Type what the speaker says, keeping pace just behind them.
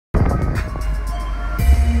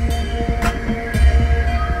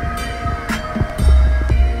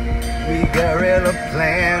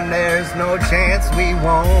plan. There's no chance we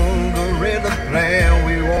won't guerrilla plan.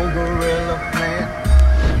 We won't guerrilla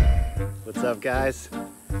plan. What's up, guys?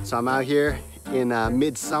 So I'm out here in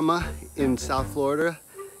midsummer in South Florida,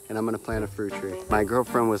 and I'm gonna plant a fruit tree. My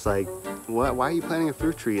girlfriend was like, "What? Why are you planting a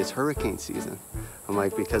fruit tree? It's hurricane season." I'm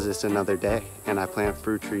like, because it's another day, and I plant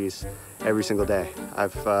fruit trees every single day.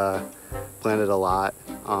 I've planted a lot,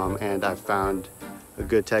 and I've found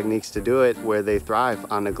good techniques to do it where they thrive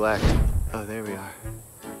on neglect. Oh, there we are.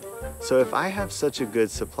 So if I have such a good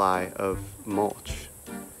supply of mulch,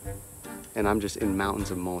 and I'm just in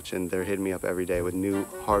mountains of mulch, and they're hitting me up every day with new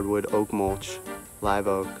hardwood oak mulch, live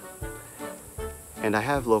oak, and I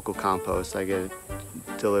have local compost, I get it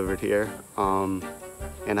delivered here,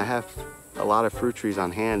 and I have a lot of fruit trees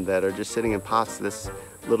on hand that are just sitting in pots, this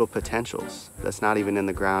little potentials that's not even in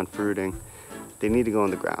the ground fruiting. They need to go in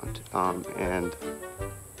the ground, and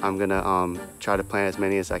I'm gonna try to plant as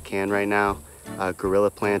many as I can right now, guerrilla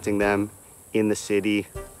planting them in the city.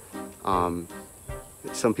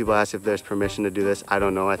 Some people ask if there's permission to do this. I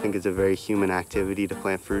don't know. I think it's a very human activity to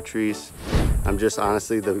plant fruit trees. I'm just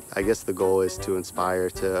honestly, I guess the goal is to inspire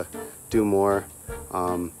to do more.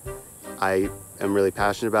 I am really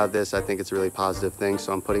passionate about this. I think it's a really positive thing.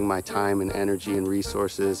 So I'm putting my time and energy and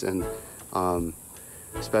resources and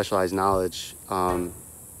specialized knowledge.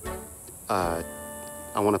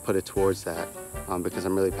 I want to put it towards that because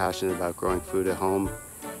I'm really passionate about growing food at home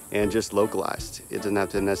and just localized. It doesn't have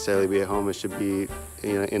to necessarily be at home. It should be,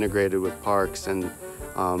 you know, integrated with parks and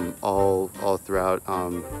all throughout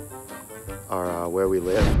our where we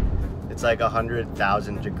live. It's like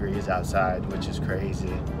 100,000 degrees outside, which is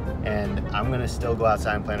crazy. And I'm gonna still go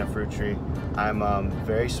outside and plant a fruit tree. I'm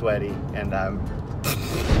very sweaty, and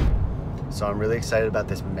so I'm really excited about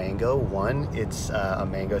this mango. One, it's a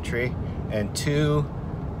mango tree, and two,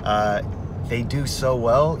 they do so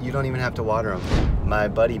well, you don't even have to water them. My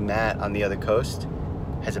buddy Matt on the other coast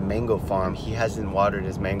has a mango farm. He hasn't watered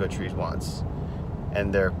his mango trees once,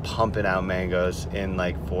 and they're pumping out mangoes in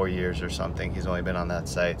like 4 years or something. He's only been on that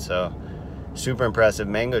site, so super impressive.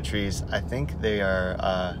 Mango trees, I think they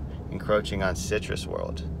are encroaching on citrus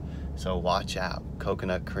world, so watch out.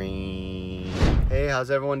 Coconut cream. Hey, how's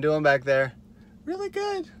everyone doing back there? Really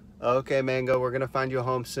good. Okay, Mango, we're gonna find you a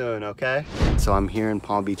home soon, okay? So I'm here in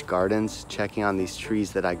Palm Beach Gardens checking on these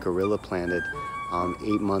trees that I guerrilla planted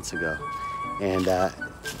 8 months ago. And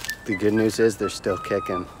the good news is they're still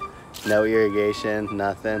kicking. No irrigation,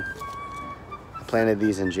 nothing. I planted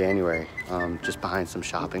these in January, just behind some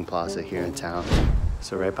shopping plaza here in town.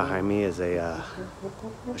 So right behind me is a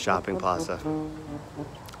shopping plaza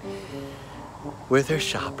where there's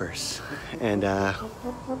shoppers and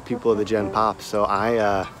people of the Gen Pop. So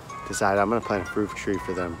I decided I'm gonna plant a fruit tree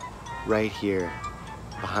for them right here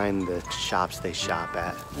behind the shops they shop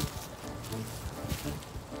at.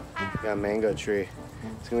 Got a mango tree.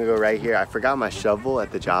 It's gonna go right here. I forgot my shovel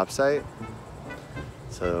at the job site,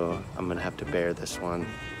 so I'm gonna have to bear this one.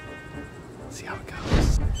 See how it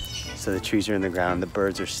goes. So the trees are in the ground, the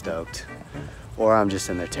birds are stoked, or I'm just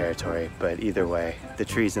in their territory, but either way, the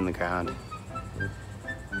tree's in the ground.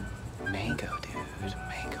 Mango, dude,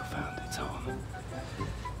 mango found its home.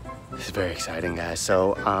 This is very exciting, guys.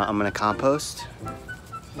 So I'm gonna compost,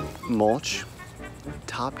 mulch,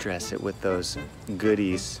 top dress it with those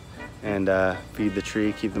goodies, and feed the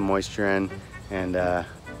tree, keep the moisture in, and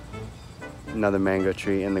another mango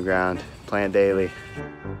tree in the ground. Plant daily.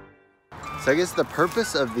 So I guess the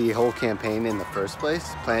purpose of the whole campaign in the first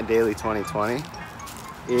place, Plant Daily 2020,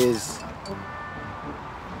 is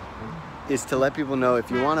to let people know if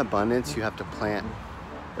you want abundance, you have to plant.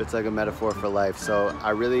 It's like a metaphor for life. So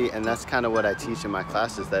and that's kind of what I teach in my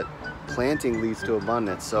classes, that planting leads to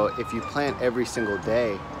abundance. So if you plant every single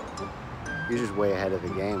day, you're just way ahead of the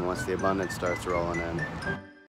game once the abundance starts rolling in.